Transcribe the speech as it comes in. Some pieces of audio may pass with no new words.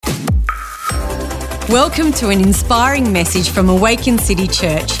Welcome to an inspiring message from Awaken City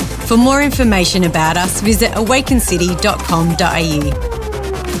Church. For more information about us, visit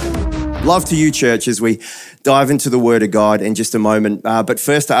awakencity.com.au. Love to you, church, as we dive into the Word of God in just a moment. But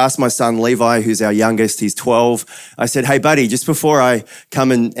first, I asked my son, Levi, who's our youngest, he's 12. I said, hey, buddy, just before I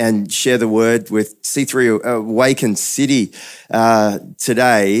come and share the Word with C3 Awaken City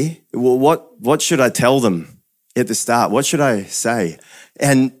today, what should I tell them at the start? What should I say?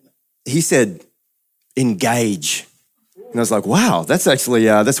 And he said, engage. And I was like, wow, that's actually,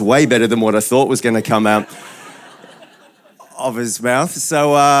 that's way better than what I thought was going to come out of his mouth.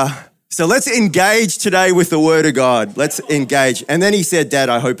 So let's engage today with the Word of God. Let's engage. And then he said, Dad,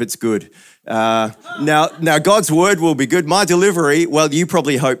 I hope it's good. Now God's Word will be good. My delivery, well, you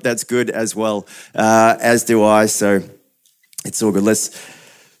probably hope that's good as well, as do I. So it's all good. Let's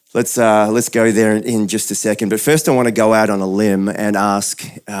go there in just a second. But first I want to go out on a limb and ask,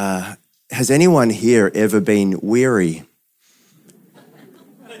 has anyone here ever been weary?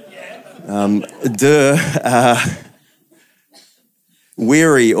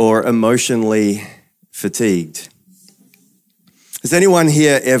 Weary or emotionally fatigued? Has anyone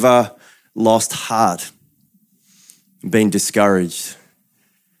here ever lost heart, been discouraged?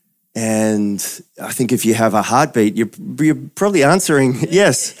 And I think if you have a heartbeat, you're probably answering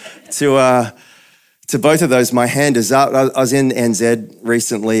yes to both of those. My hand is up. I was in NZ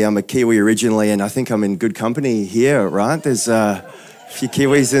recently. I'm a Kiwi originally, and I think I'm in good company here, right? There's a few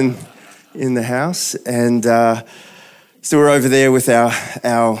Kiwis in the house. And so we're over there with our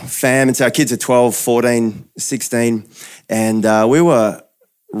fam. And so our kids are 12, 14, 16. And we were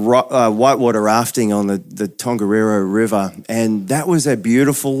whitewater rafting on the Tongariro River. And that was a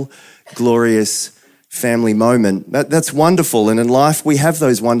beautiful, glorious family moment. That's wonderful. And in life, we have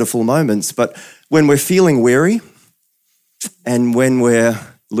those wonderful moments. But when we're feeling weary and when we're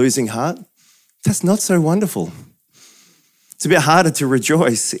losing heart, that's not so wonderful. It's a bit harder to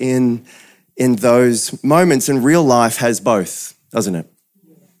rejoice in those moments, and real life has both, doesn't it?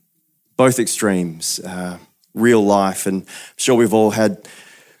 Both extremes, real life, and I'm sure we've all had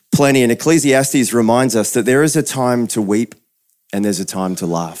plenty. And Ecclesiastes reminds us that there is a time to weep and there's a time to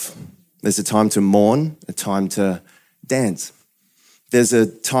laugh. There's a time to mourn, a time to dance. There's a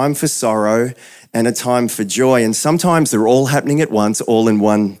time for sorrow and a time for joy. And sometimes they're all happening at once, all in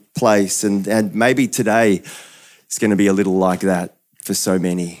one place. And maybe today it's going to be a little like that for so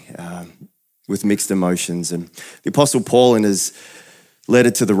many, with mixed emotions. And the Apostle Paul, in his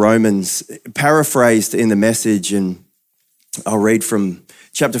letter to the Romans, paraphrased in the Message, and I'll read from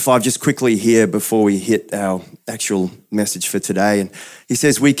chapter 5 just quickly here before we hit our actual message for today. And he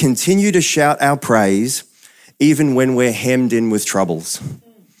says, we continue to shout our praise even when we're hemmed in with troubles,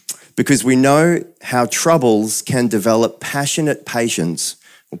 because we know how troubles can develop passionate patience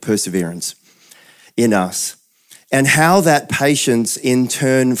or perseverance in us, and how that patience in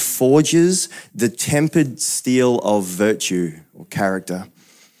turn forges the tempered steel of virtue or character,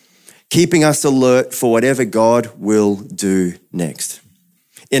 keeping us alert for whatever God will do next.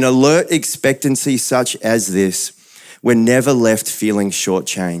 In alert expectancy such as this, we're never left feeling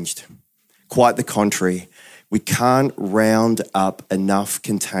shortchanged. Quite the contrary. We can't round up enough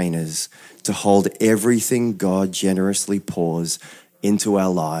containers to hold everything God generously pours into our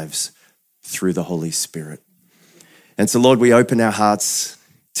lives through the Holy Spirit. And so, Lord, we open our hearts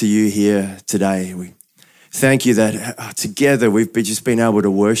to you here today. We thank you that together we've just been able to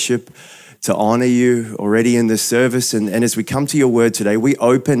worship, to honor you already in this service. And as we come to your word today, we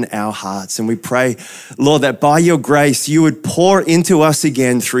open our hearts and we pray, Lord, that by your grace, you would pour into us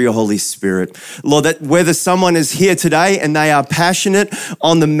again through your Holy Spirit. Lord, that whether someone is here today and they are passionate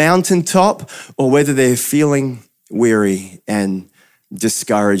on the mountaintop, or whether they're feeling weary and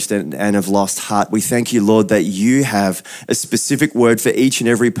discouraged and have lost heart, we thank you, Lord, that you have a specific word for each and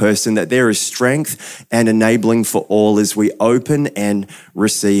every person, that there is strength and enabling for all as we open and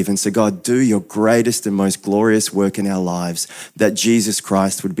receive. And so, God, do your greatest and most glorious work in our lives, that Jesus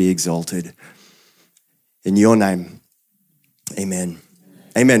Christ would be exalted. In your name, amen.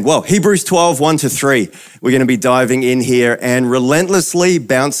 Amen. Well, Hebrews 12, 1-3. We're going to be diving in here and relentlessly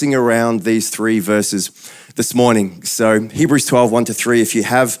bouncing around these three verses this morning. So Hebrews 12, 1-3, if you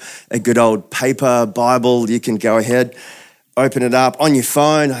have a good old paper Bible, you can go ahead, open it up on your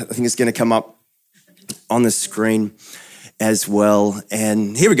phone. I think it's going to come up on the screen as well.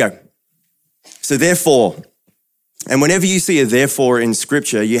 And here we go. So therefore, And whenever you see a therefore in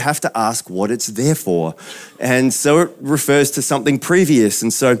scripture, you have to ask what it's there for. And so it refers to something previous.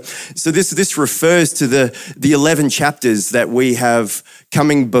 And so this refers to the 11 chapters that we have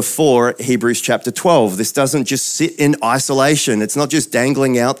coming before Hebrews chapter 12. This doesn't just sit in isolation. It's not just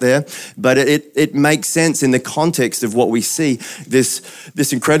dangling out there, but it makes sense in the context of what we see,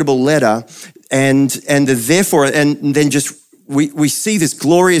 this incredible letter and the therefore, and then just we see this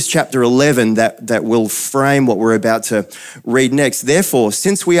glorious chapter 11 that will frame what we're about to read next. Therefore,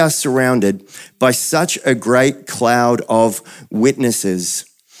 since we are surrounded by such a great cloud of witnesses,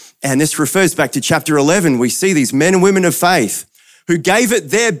 and this refers back to chapter 11, we see these men and women of faith who gave it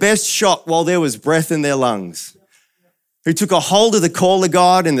their best shot while there was breath in their lungs, who took a hold of the call of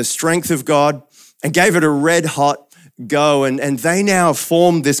God and the strength of God and gave it a red hot go. And they now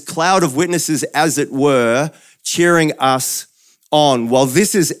form this cloud of witnesses, as it were, cheering us on. Well,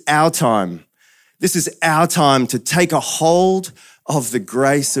 this is our time. This is our time to take a hold of the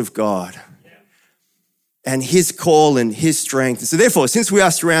grace of God and his call and his strength. So therefore, since we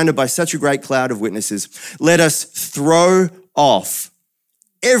are surrounded by such a great cloud of witnesses, let us throw off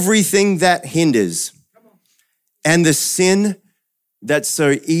everything that hinders and the sin that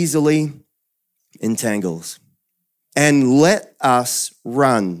so easily entangles. And let us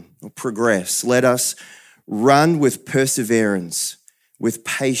run or progress. Let us run with perseverance, with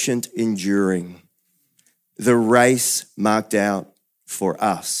patient enduring, the race marked out for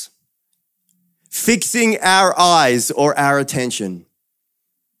us. Fixing our eyes or our attention,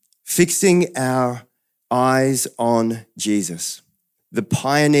 fixing our eyes on Jesus, the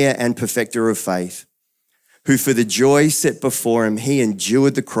pioneer and perfecter of faith, who for the joy set before him, he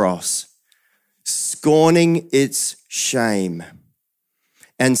endured the cross, scorning its shame,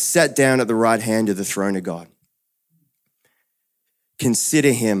 and sat down at the right hand of the throne of God.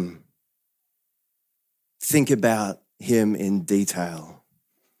 Consider him. Think about him in detail.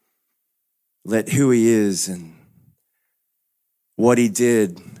 Let who he is and what he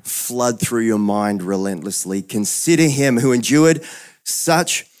did flood through your mind relentlessly. Consider him who endured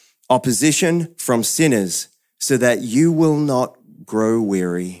such opposition from sinners so that you will not grow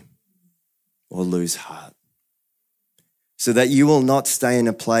weary or lose heart. So that you will not stay in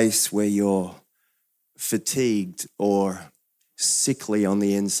a place where you're fatigued or sickly on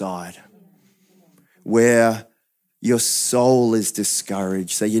the inside, where your soul is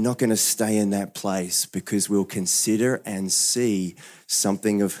discouraged. So you're not going to stay in that place, because we'll consider and see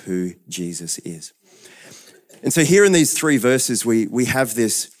something of who Jesus is. And so here in these three verses, we have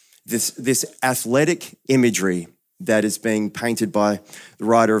this athletic imagery that is being painted by the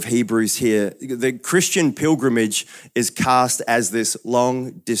writer of Hebrews here. The Christian pilgrimage is cast as this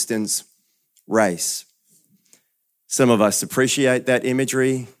long-distance race. Some of us appreciate that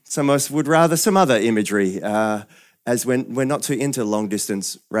imagery. Some of us would rather some other imagery, as we're not too into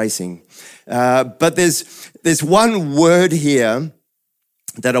long-distance racing. But there's one word here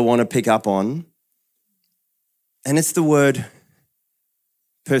that I want to pick up on, and it's the word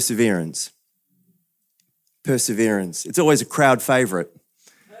perseverance. Perseverance. It's always a crowd favorite.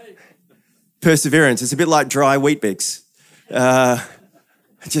 Perseverance. It's a bit like dry Weet-Bix. I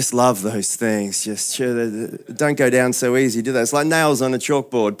just love those things. Just don't go down so easy, do they? It's like nails on a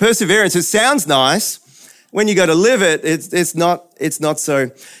chalkboard. Perseverance. It sounds nice. When you got to live it, it's not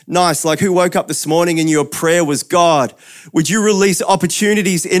so nice. Like, who woke up this morning and your prayer was, God, would you release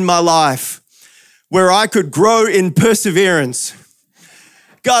opportunities in my life where I could grow in perseverance?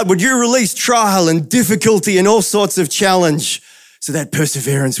 God, would you release trial and difficulty and all sorts of challenge so that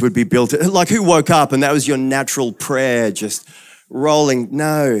perseverance would be built? Like, who woke up and that was your natural prayer, just rolling?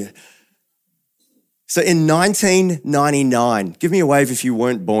 No. So in 1999, give me a wave if you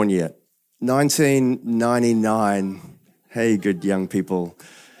weren't born yet. 1999. Hey, good young people.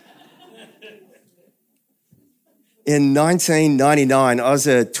 In 1999, I was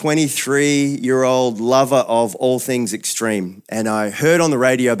a 23-year-old lover of all things extreme, and I heard on the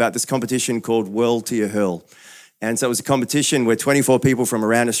radio about this competition called Whirl to Your Hurl. And so it was a competition where 24 people from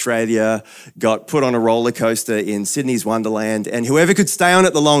around Australia got put on a roller coaster in Sydney's Wonderland, and whoever could stay on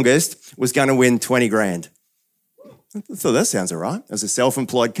it the longest was going to win 20 grand. I thought, that sounds all right. As a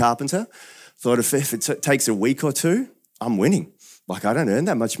self-employed carpenter, thought if it takes a week or two, I'm winning. Like, I don't earn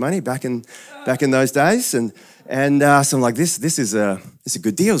that much money back in those days. And so I'm like, this is a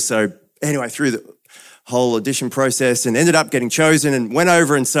good deal. So anyway, whole audition process and ended up getting chosen and went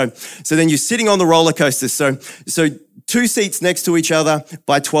over. And so then you're sitting on the roller coaster. So 2 seats next to each other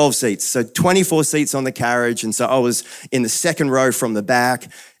by 12 seats. So 24 seats on the carriage. And so I was in the second row from the back.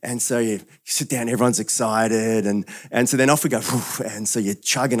 And so you sit down, everyone's excited. And so then off we go. And so you're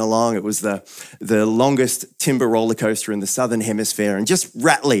chugging along. It was the longest timber roller coaster in the Southern Hemisphere and just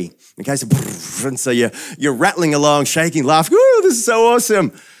rattly. Okay, and so you're rattling along, shaking, laughing. Ooh, this is so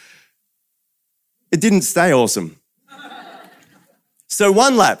awesome. It didn't stay awesome. So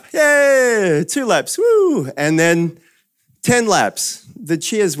 1 lap, yay, 2 laps, woo. And then 10 laps. The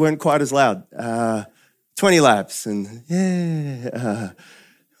cheers weren't quite as loud. 20 laps and yeah,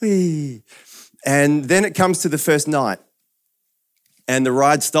 wee. And then it comes to the first night. And the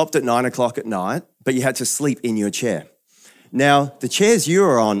ride stopped at 9 o'clock at night, but you had to sleep in your chair. Now, the chairs you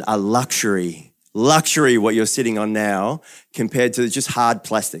are on are luxury what you're sitting on now compared to just hard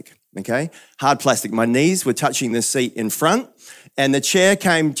plastic, okay? Hard plastic. My knees were touching the seat in front and the chair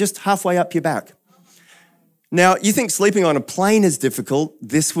came just halfway up your back. Now, you think sleeping on a plane is difficult.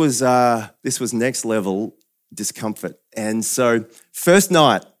 This was next level discomfort. And so first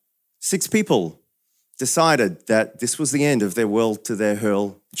night, 6 people decided that this was the end of their World to their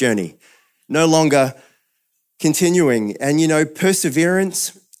Hurl journey. No longer continuing. And you know,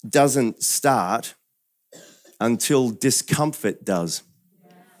 perseverance doesn't start until discomfort does.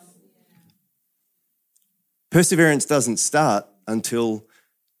 Perseverance doesn't start until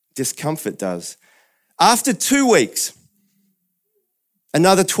discomfort does. After 2 weeks,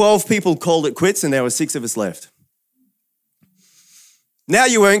 another 12 people called it quits and there were 6 of us left. Now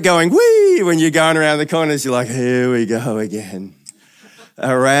you weren't going, wee, when you're going around the corners, you're like, here we go again.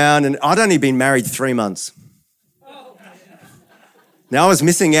 Around, and I'd only been married 3 months. Now I was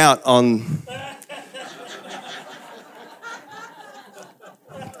missing out on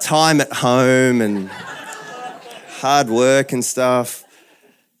time at home and hard work and stuff.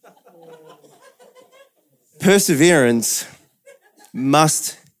 Perseverance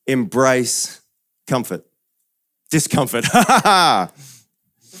must embrace discomfort.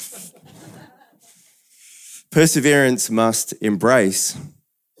 Perseverance must embrace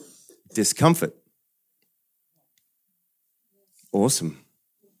discomfort. Awesome.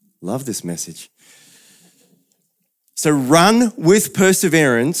 Love this message. So run with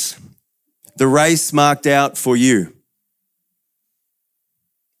perseverance the race marked out for you.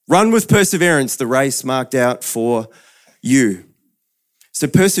 Run with perseverance the race marked out for you. So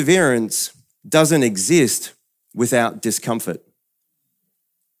perseverance doesn't exist without discomfort.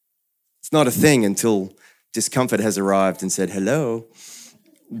 It's not a thing until discomfort has arrived and said, hello.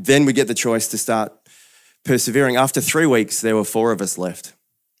 Then we get the choice to start persevering. After 3 weeks, there were 4 of us left.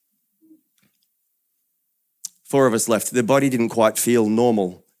 4 of us left. The body didn't quite feel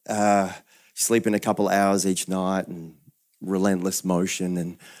normal. Sleeping a couple hours each night and relentless motion.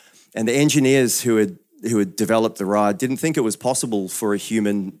 And the engineers who had developed the ride didn't think it was possible for a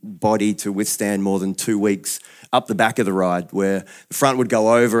human body to withstand more than 2 weeks up the back of the ride, where the front would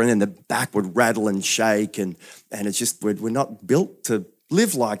go over and then the back would rattle and shake. And it's just, we're not built to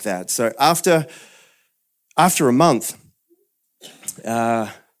live like that. So after a month, now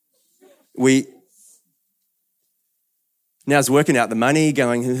I was working out the money,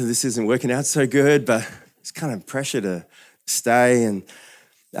 going, this isn't working out so good, but it's kind of pressure to stay. And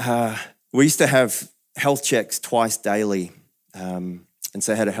we used to have health checks twice daily. And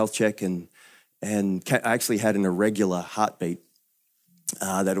so I had a health check and I actually had an irregular heartbeat.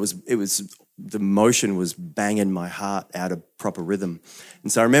 The motion was banging my heart out of proper rhythm.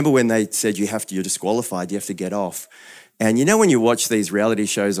 And so I remember when they said you're disqualified, you have to get off. And you know when you watch these reality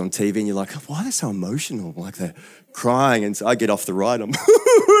shows on TV and you're like, why are they so emotional? Like they're crying. And so I get off the ride, I'm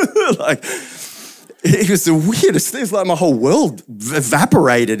like, it was the weirdest thing. It was like my whole world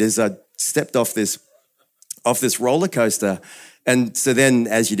evaporated as I stepped off this roller coaster. And so then,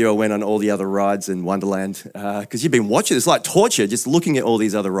 as you do, I went on all the other rides in Wonderland because you've been watching. It's like torture just looking at all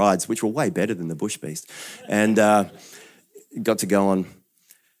these other rides, which were way better than the Bush Beast. And got to go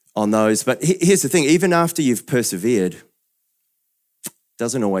on those. But here's the thing. Even after you've persevered, it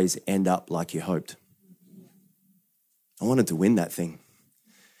doesn't always end up like you hoped. I wanted to win that thing.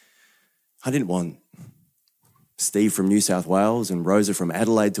 I didn't want Steve from New South Wales and Rosa from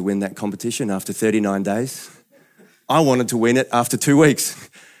Adelaide to win that competition after 39 days. I wanted to win it after 2 weeks.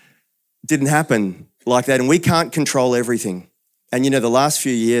 Didn't happen like that. And we can't control everything. And you know, the last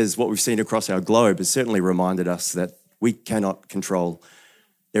few years, what we've seen across our globe has certainly reminded us that we cannot control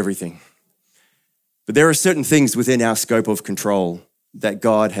everything. But there are certain things within our scope of control that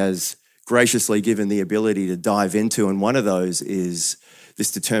God has graciously given the ability to dive into. And one of those is this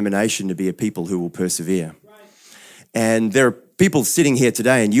determination to be a people who will persevere. And there are people sitting here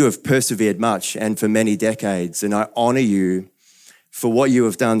today, and you have persevered much and for many decades, and I honor you for what you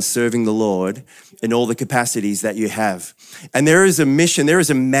have done serving the Lord in all the capacities that you have. And there is a mission, there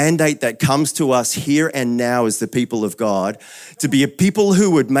is a mandate that comes to us here and now as the people of God to be a people who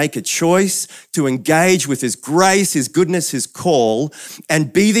would make a choice to engage with His grace, His goodness, His call,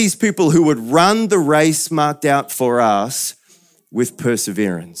 and be these people who would run the race marked out for us with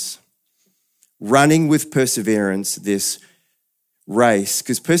perseverance. Running with perseverance this race,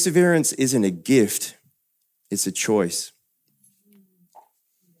 because perseverance isn't a gift, it's a choice.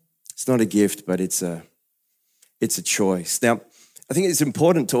 It's not a gift, but it's a choice. Now, I think it's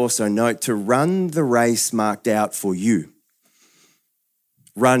important to also note to run the race marked out for you.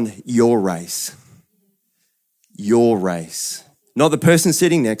 Run your race. Your race. Not the person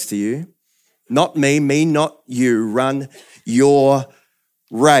sitting next to you. Not me, not you. Run your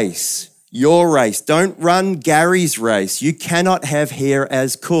race. Your race. Don't run Gary's race. You cannot have hair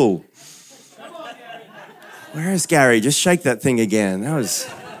as cool. Where is Gary? Just shake that thing again. That was...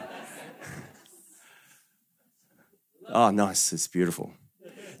 Oh, nice. It's beautiful.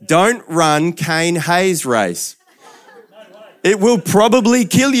 Don't run Kane Hayes' race. It will probably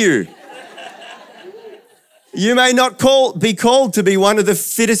kill you. You may not be called to be one of the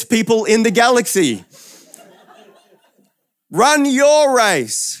fittest people in the galaxy. Run your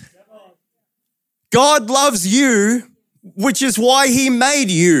race. God loves you, which is why He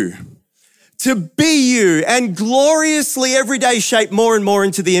made you. To be you and gloriously every day shape more and more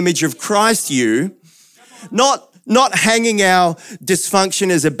into the image of Christ you. Not hanging our dysfunction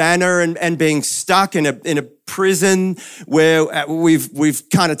as a banner and being stuck in a prison where we've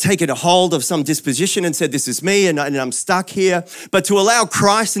kind of taken a hold of some disposition and said, this is me and I'm stuck here. But to allow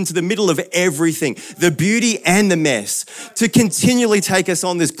Christ into the middle of everything, the beauty and the mess, to continually take us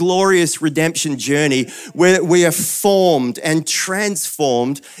on this glorious redemption journey where we are formed and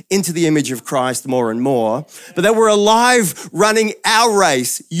transformed into the image of Christ more and more. But that we're alive running our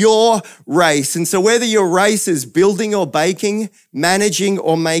race, your race. And so whether your race is building or baking, managing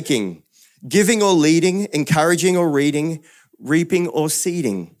or making, giving or leading, encouraging or reading, reaping or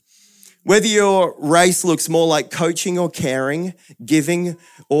seeding. Whether your race looks more like coaching or caring, giving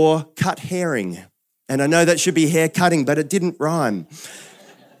or cut hairing. And I know that should be hair cutting, but it didn't rhyme.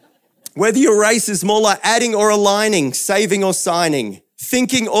 Whether your race is more like adding or aligning, saving or signing,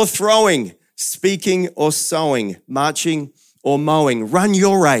 thinking or throwing, speaking or sowing, marching or mowing. Run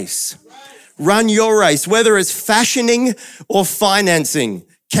your race. Run your race, whether it's fashioning or financing,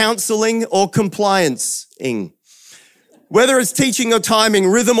 counseling or compliancing. Whether it's teaching or timing,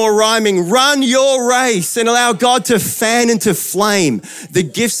 rhythm or rhyming, run your race and allow God to fan into flame the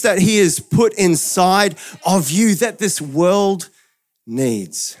gifts that He has put inside of you that this world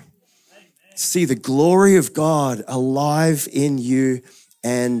needs. See the glory of God alive in you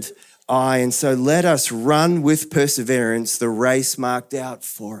and I. And so let us run with perseverance the race marked out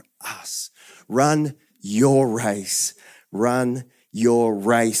for us. Run your race. Run your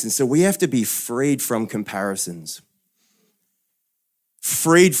race. And so we have to be freed from comparisons.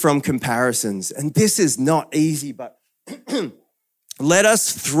 Freed from comparisons. And this is not easy, but let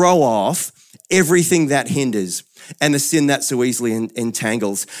us throw off everything that hinders and the sin that so easily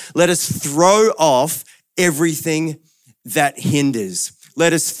entangles. Let us throw off everything that hinders.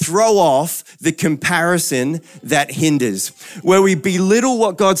 Let us throw off the comparison that hinders, where we belittle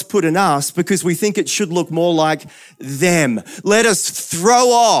what God's put in us because we think it should look more like them. Let us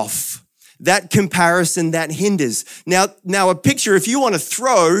throw off that comparison that hinders. Now a picture, if you want to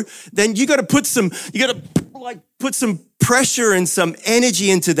throw, then you got to put some pressure and some energy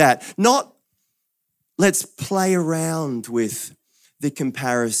into that. Not let's play around with the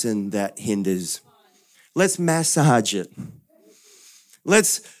comparison that hinders. Let's massage it.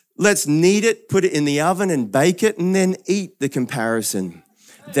 Let's knead it, put it in the oven and bake it, and then eat the comparison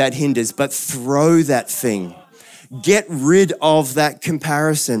that hinders. But throw that thing. Get rid of that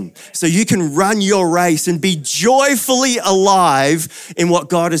comparison so you can run your race and be joyfully alive in what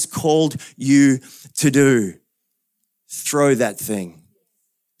God has called you to do. Throw that thing.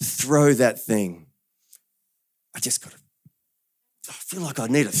 Throw that thing. I feel like I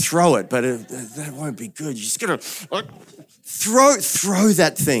need to throw it, but that won't be good. You just gotta throw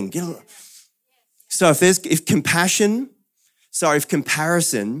that thing. So if comparison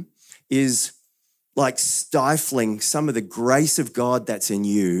is like stifling some of the grace of God that's in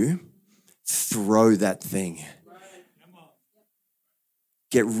you, throw that thing.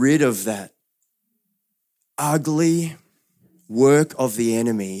 Get rid of that ugly work of the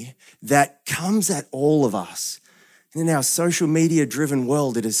enemy that comes at all of us In our social media driven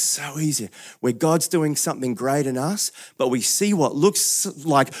world, it is so easy where God's doing something great in us, but we see what looks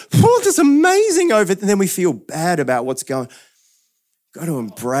like, oh, this is amazing over it, and then we feel bad about what's going on. Got to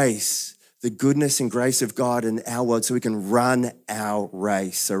embrace the goodness and grace of God in our world so we can run our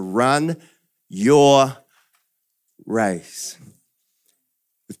race. So run your race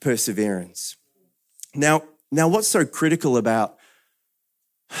with perseverance. Now what's so critical about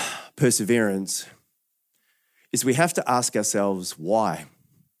perseverance is we have to ask ourselves why.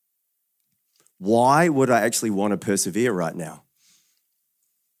 Why would I actually want to persevere right now?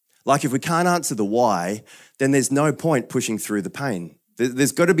 Like if we can't answer the why, then there's no point pushing through the pain.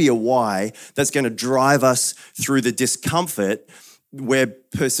 There's got to be a why that's going to drive us through the discomfort where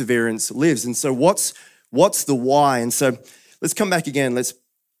perseverance lives. And so what's the why? And so let's come back again. Let's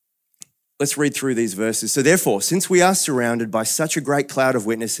read through these verses. So therefore, since we are surrounded by such a great cloud of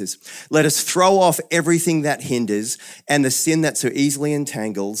witnesses, let us throw off everything that hinders and the sin that so easily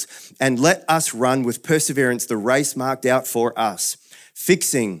entangles, and let us run with perseverance the race marked out for us,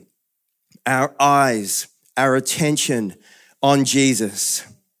 fixing our eyes, our attention on Jesus.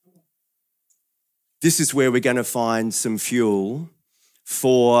 This is where we're going to find some fuel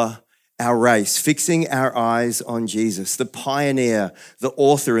for our race, fixing our eyes on Jesus, the pioneer, the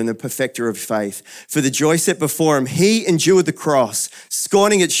author and the perfecter of faith. For the joy set before him, he endured the cross,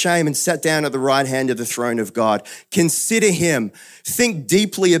 scorning its shame, and sat down at the right hand of the throne of God. Consider him, think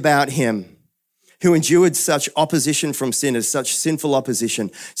deeply about him, who endured such opposition from sinners, such sinful opposition,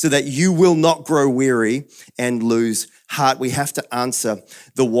 so that you will not grow weary and lose heart. We have to answer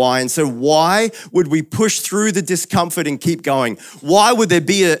the why. And so why would we push through the discomfort and keep going? Why would there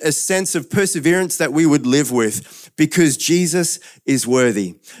be a sense of perseverance that we would live with? Because Jesus is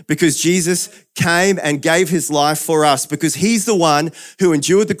worthy. Because Jesus came and gave his life for us. Because he's the one who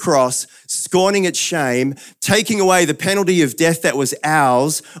endured the cross, scorning its shame, taking away the penalty of death that was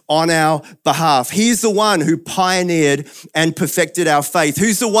ours on our behalf. He's the one who pioneered and perfected our faith.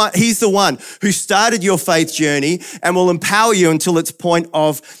 He's the one who started your faith journey and will empower you until its point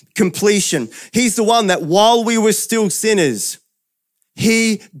of completion. He's the one that while we were still sinners,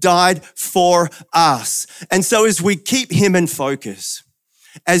 he died for us. And so as we keep him in focus,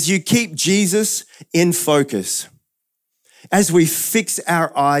 as you keep Jesus in focus, as we fix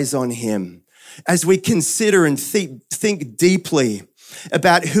our eyes on him, as we consider and think deeply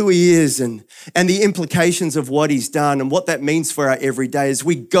about who he is and the implications of what he's done and what that means for our everyday, as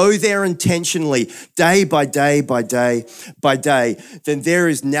we go there intentionally, day by day by day by day, then there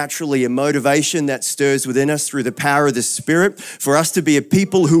is naturally a motivation that stirs within us through the power of the Spirit for us to be a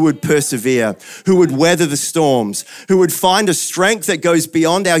people who would persevere, who would weather the storms, who would find a strength that goes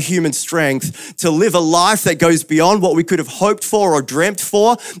beyond our human strength to live a life that goes beyond what we could have hoped for or dreamt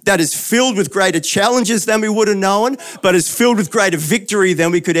for, that is filled with greater challenges than we would have known, but is filled with greater victory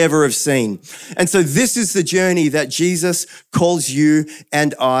than we could ever have seen. And so this is the journey that Jesus calls you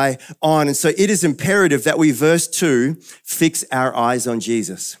and I on. And so it is imperative that we, verse 2, fix our eyes on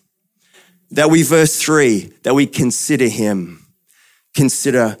Jesus. That we, verse 3, that we consider him,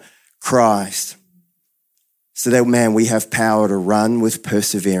 consider Christ. So that, man, we have power to run with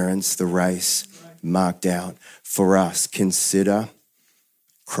perseverance the race marked out for us. Consider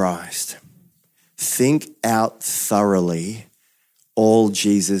Christ. Think out thoroughly all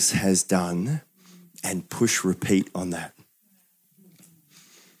Jesus has done and push repeat on that.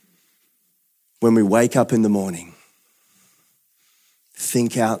 When we wake up in the morning,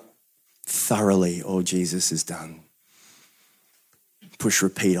 think out thoroughly all Jesus has done. Push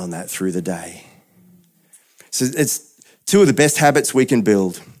repeat on that through the day. So it's two of the best habits we can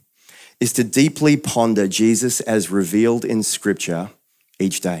build is to deeply ponder Jesus as revealed in Scripture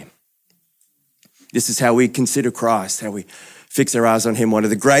each day. This is how we consider Christ, how we fix our eyes on him. One of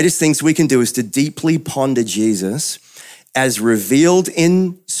the greatest things we can do is to deeply ponder Jesus as revealed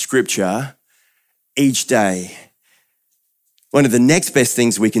in Scripture each day. One of the next best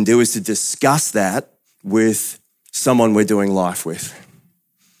things we can do is to discuss that with someone we're doing life with.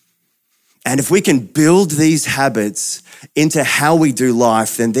 And if we can build these habits into how we do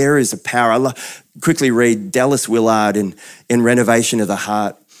life, then there is a power. I'll quickly read Dallas Willard in Renovation of the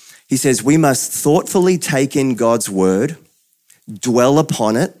Heart. He says, we must thoughtfully take in God's word, dwell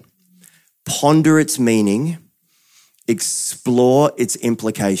upon it, ponder its meaning, explore its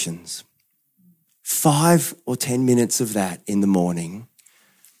implications. 5 or 10 minutes of that in the morning,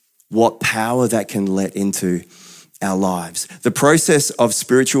 what power that can let into our lives. The process of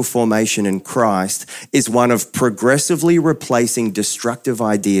spiritual formation in Christ is one of progressively replacing destructive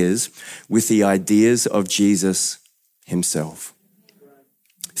ideas with the ideas of Jesus himself.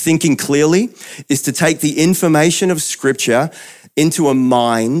 Thinking clearly is to take the information of Scripture into a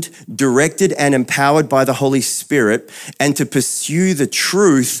mind directed and empowered by the Holy Spirit and to pursue the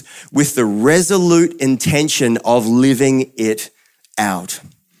truth with the resolute intention of living it out.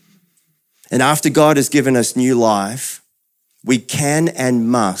 And after God has given us new life, we can and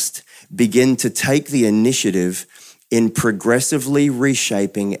must begin to take the initiative in progressively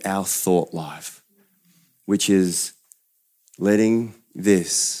reshaping our thought life, which is letting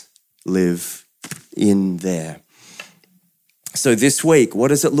this live in there. So this week, what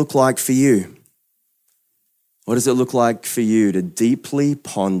does it look like for you? What does it look like for you to deeply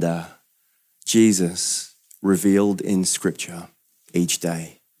ponder Jesus revealed in Scripture each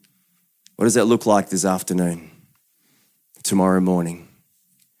day? What does that look like this afternoon, tomorrow morning?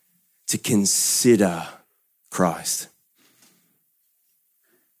 To consider Christ.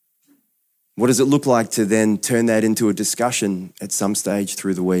 What does it look like to then turn that into a discussion at some stage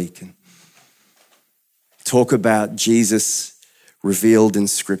through the week and talk about Jesus revealed in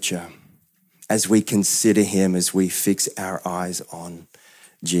Scripture as we consider him, as we fix our eyes on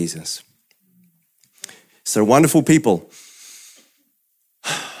Jesus? So wonderful people,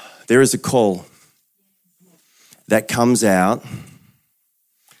 there is a call that comes out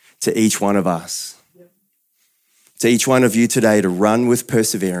to each one of us, to each one of you today, to run with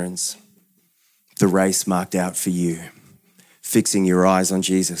perseverance the race marked out for you, fixing your eyes on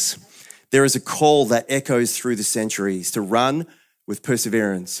Jesus. There is a call that echoes through the centuries to run with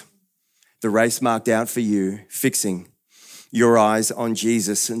perseverance the race marked out for you, fixing your eyes on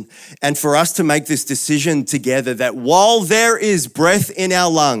Jesus. And for us to make this decision together that while there is breath in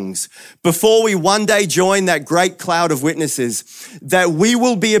our lungs, before we one day join that great cloud of witnesses, that we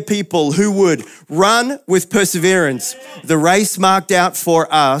will be a people who would run with perseverance the race marked out for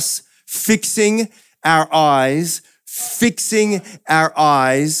us, fixing our eyes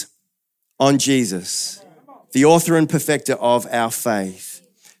on Jesus, the author and perfecter of our faith.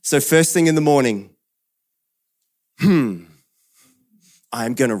 So first thing in the morning, I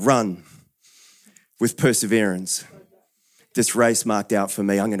am going to run with perseverance this race marked out for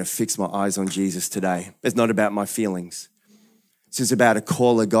me. I'm going to fix my eyes on Jesus today. It's not about my feelings. This is about a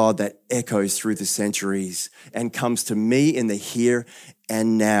call of God that echoes through the centuries and comes to me in the here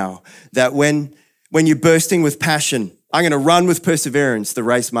and now. That when you're bursting with passion, I'm going to run with perseverance the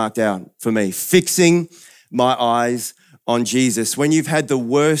race marked out for me, fixing my eyes on Jesus. When you've had the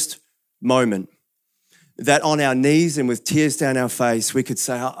worst moment, that on our knees and with tears down our face, we could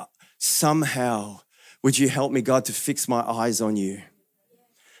say, oh, somehow, would you help me, God, to fix my eyes on you?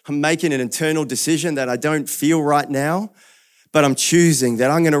 I'm making an internal decision that I don't feel right now, but I'm choosing that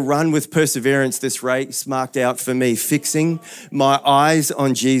I'm going to run with perseverance this race marked out for me, fixing my eyes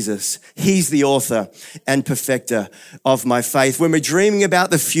on Jesus. He's the author and perfecter of my faith. When we're dreaming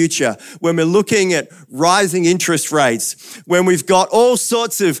about the future, when we're looking at rising interest rates, when we've got all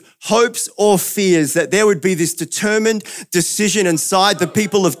sorts of hopes or fears, that there would be this determined decision inside the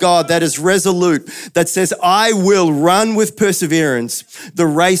people of God that is resolute, that says, I will run with perseverance the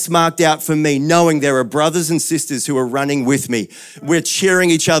race marked out for me, knowing there are brothers and sisters who are running with me. We're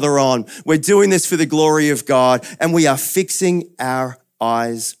cheering each other on. We're doing this for the glory of God, and we are fixing our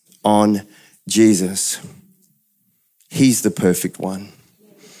eyes on Jesus. He's the perfect one.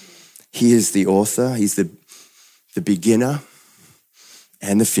 He is the author. He's the beginner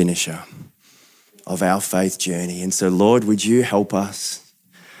and the finisher of our faith journey. And so, Lord, would you help us?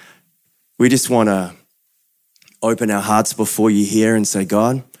 We just want to open our hearts before you here and say,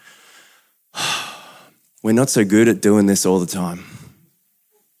 God, we're not so good at doing this all the time.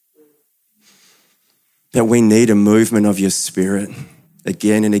 That we need a movement of your Spirit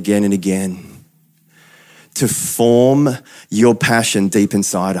again and again and again to form your passion deep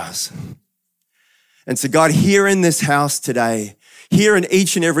inside us. And so God, here in this house today, here in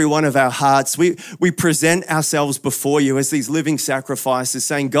each and every one of our hearts, we present ourselves before you as these living sacrifices,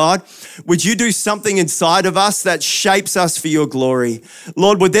 saying, God, would you do something inside of us that shapes us for your glory?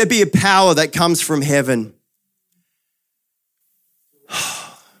 Lord, would there be a power that comes from heaven?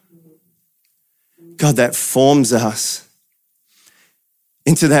 God, that forms us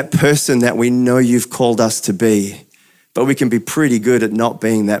into that person that we know you've called us to be, but we can be pretty good at not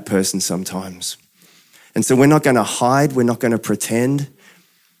being that person sometimes. And so we're not going to hide. We're not going to pretend.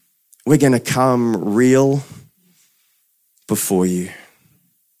 We're going to come real before you,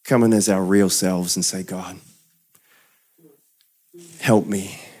 coming as our real selves and say, God, help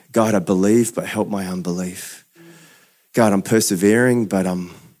me. God, I believe, but help my unbelief. God, I'm persevering, but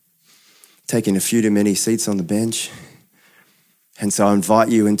I'm taking a few too many seats on the bench. And so I invite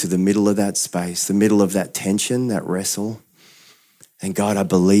you into the middle of that space, the middle of that tension, that wrestle, And God, I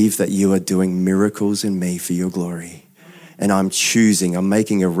believe that you are doing miracles in me for your glory. And I'm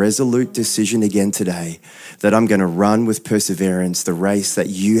making a resolute decision again today that I'm going to run with perseverance the race that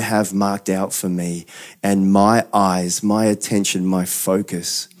you have marked out for me. And my eyes, my attention, my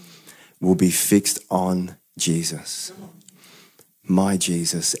focus will be fixed on Jesus. My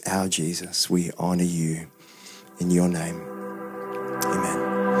Jesus, our Jesus, we honor you in your name.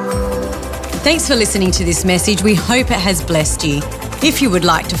 Amen. Thanks for listening to this message. We hope it has blessed you. If you would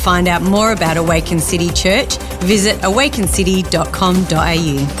like to find out more about Awaken City Church, visit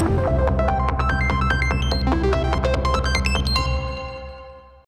awakencity.com.au.